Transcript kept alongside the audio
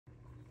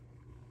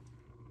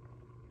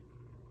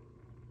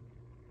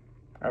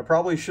I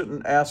probably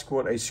shouldn't ask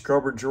what a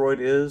scrubber droid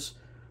is,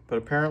 but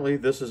apparently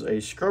this is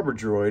a scrubber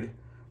droid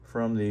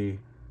from the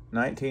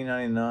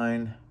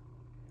 1999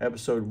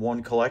 Episode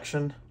 1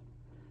 collection.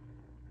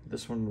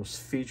 This one was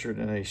featured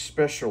in a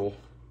special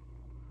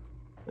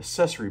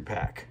accessory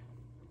pack.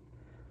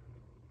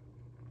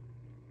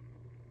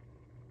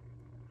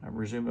 I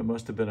presume it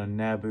must have been a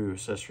Naboo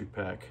accessory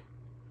pack.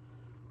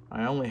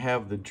 I only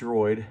have the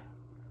droid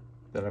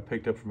that I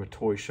picked up from a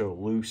toy show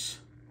loose.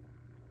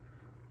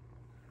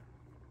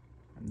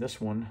 And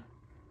this one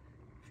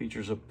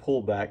features a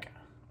pullback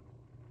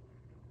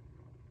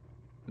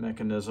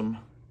mechanism.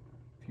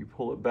 If you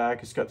pull it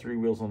back, it's got 3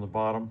 wheels on the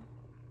bottom.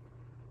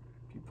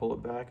 If you pull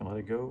it back and let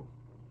it go,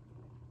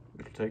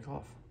 it'll take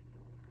off.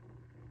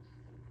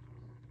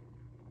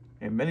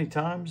 And many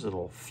times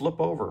it'll flip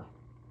over.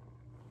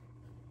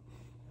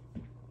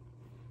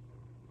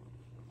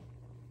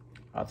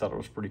 I thought it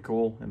was pretty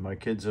cool, and my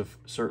kids have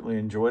certainly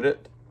enjoyed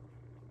it.